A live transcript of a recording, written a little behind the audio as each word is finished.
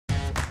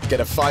Get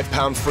a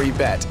 £5 free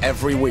bet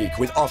every week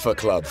with Offer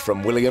Club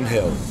from William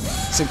Hill.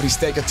 Simply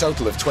stake a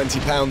total of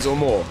 £20 or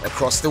more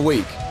across the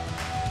week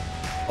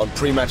on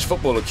pre-match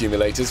football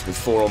accumulators with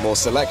 4 or more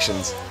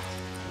selections,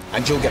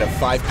 and you'll get a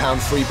 £5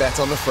 free bet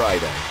on the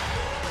Friday.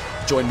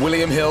 Join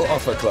William Hill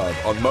Offer Club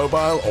on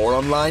mobile or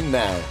online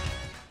now.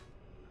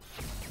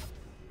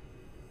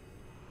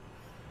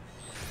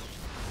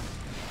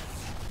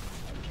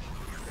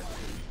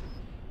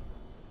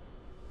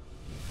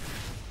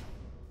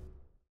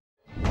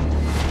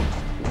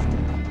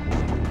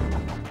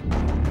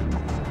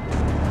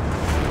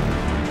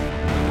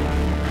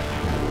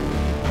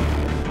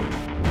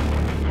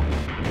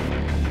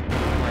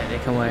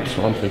 That's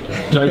what I'm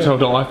thinking. James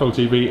Holder, IFL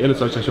TV, in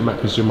association with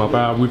Matt Consumer.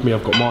 With me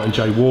I've got Martin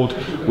J. Ward.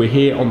 We're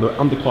here on the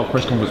undercard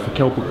press conference for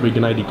BROOK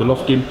and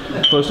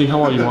GOLOVKIN. Firstly,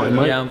 how are you, Martin,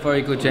 mate? Yeah, I'm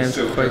very good, James.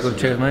 Very good,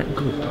 cheers, mate.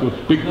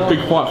 Good. Big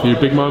fight for you,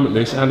 big moment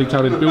this. Andy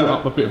Townend built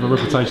up a bit of a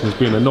reputation as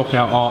being a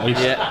knockout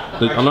artist. Yeah.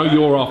 I know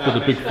you're after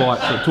the big fight,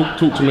 so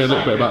talk to me a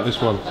little bit about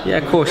this one. Yeah,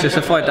 of course, it's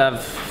a fight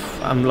that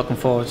I'm looking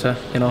forward to.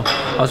 You know,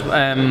 I was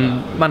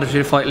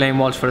mandatory to fight Liam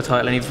Walsh for the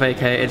title and he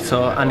vacated,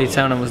 so Andy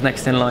Townend was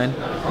next in line.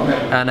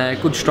 And a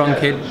good strong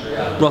kid,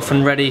 rough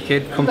and ready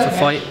kid, come to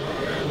fight,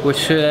 which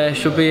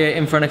should be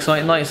in for an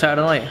exciting night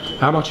Saturday night.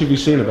 How much have you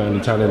seen of Andy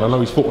Townend? I know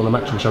he's fought on the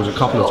matchroom shows a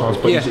couple of times,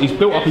 but yeah, he's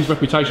built up his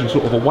reputation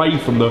sort of away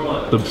from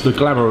the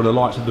glamour and the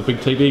lights of the big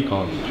TV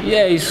card.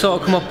 Yeah, he's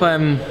sort of come up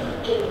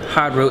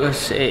hard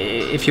routers,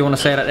 if you want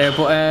to say that there,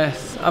 but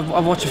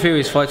I've watched a few of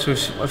his fights,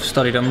 I've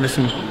studied them.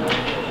 Listen,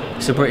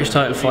 it's a British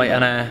title fight,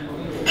 and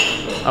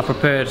I've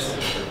prepared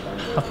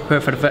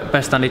for the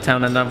best Andy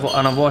Townend,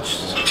 and I've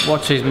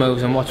watched his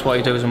moves and watched what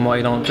he does and what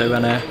he don't do,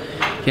 and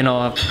you know,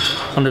 I'm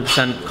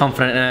 100%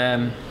 confident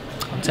in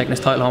taking this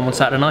title home on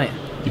Saturday night.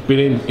 You've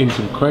been in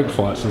some Craig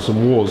fights and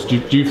some wars. Do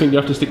you think you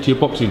have to stick to your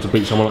boxing to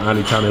beat someone like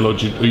Andy Townend, or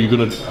are you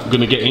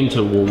gonna get into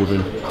a war with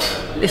him?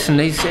 Listen,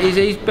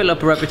 he's built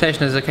up a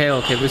reputation as a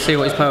KO kid. We'll see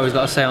what his power's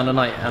got to say on the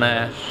night, and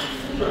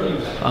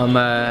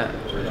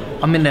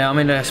I'm in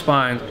there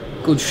sparring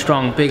good,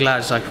 strong, big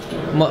lads. Like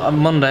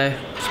Monday,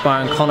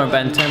 sparring Conor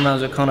Ben, 10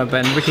 rounds with Conor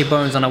Ben, Ricky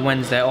Burns on a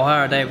Wednesday,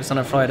 O'Hara Davis on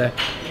a Friday.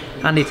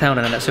 Andy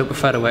Townend and that super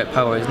featherweight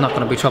power is not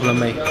going to be troubling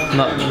me,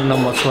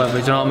 none whatsoever. Do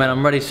you know what I mean?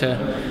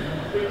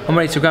 I'm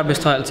ready to grab this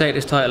title, take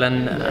this title,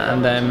 and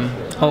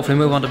hopefully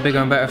move on to bigger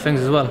and better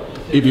things as well.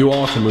 If you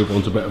are to move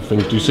on to better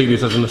things, do you see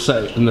this as a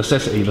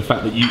necessity? The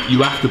fact that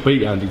you have to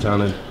beat Andy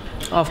Townend?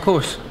 Oh, of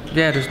course.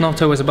 Yeah, there's no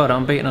two ways about it.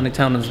 I'm beating Andy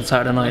Townend on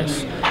Saturday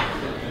nights.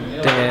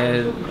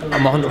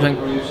 I'm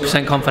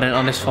 100% confident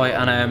on this fight,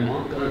 and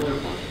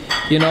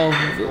you know,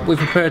 we've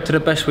prepared to the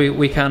best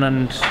we can,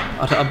 and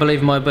I believe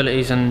in my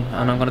abilities, and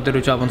I'm going to do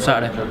the job on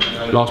Saturday.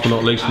 Last but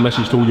not least, a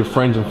message to all your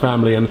friends and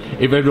family, and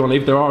if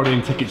there are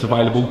any tickets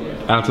available,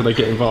 how do they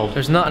get involved?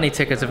 There's not any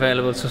tickets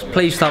available, so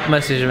please stop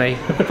messaging me.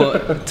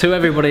 But to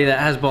everybody that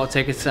has bought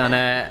tickets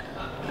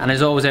and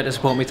is always there to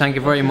support me, thank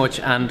you very much,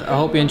 and I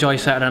hope you enjoy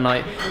Saturday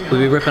night. We'll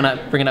be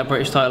bringing that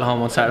British title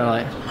home on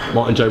Saturday night.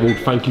 Martin J. Ward,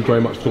 thank you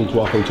very much for coming to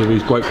IFL TV.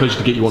 It's a great pleasure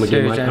to get you on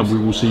again, mate, and we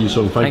will see you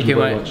soon. Thank you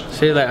very much.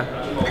 See you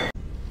later.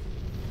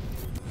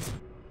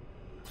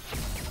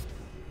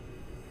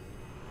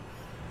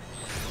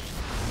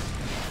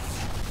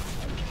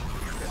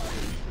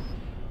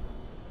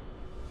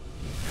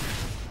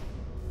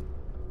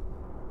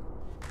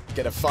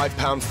 Get a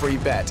 £5 free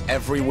bet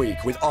every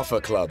week with Offer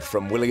Club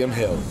from William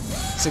Hill.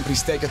 Simply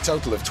stake a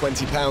total of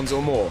 £20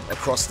 or more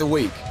across the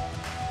week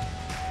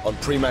on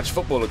pre-match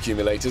football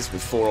accumulators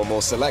with 4 or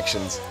more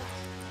selections,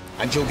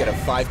 and you'll get a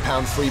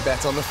 £5 free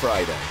bet on the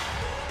Friday.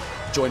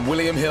 Join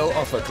William Hill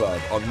Offer Club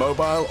on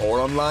mobile or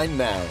online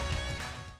now.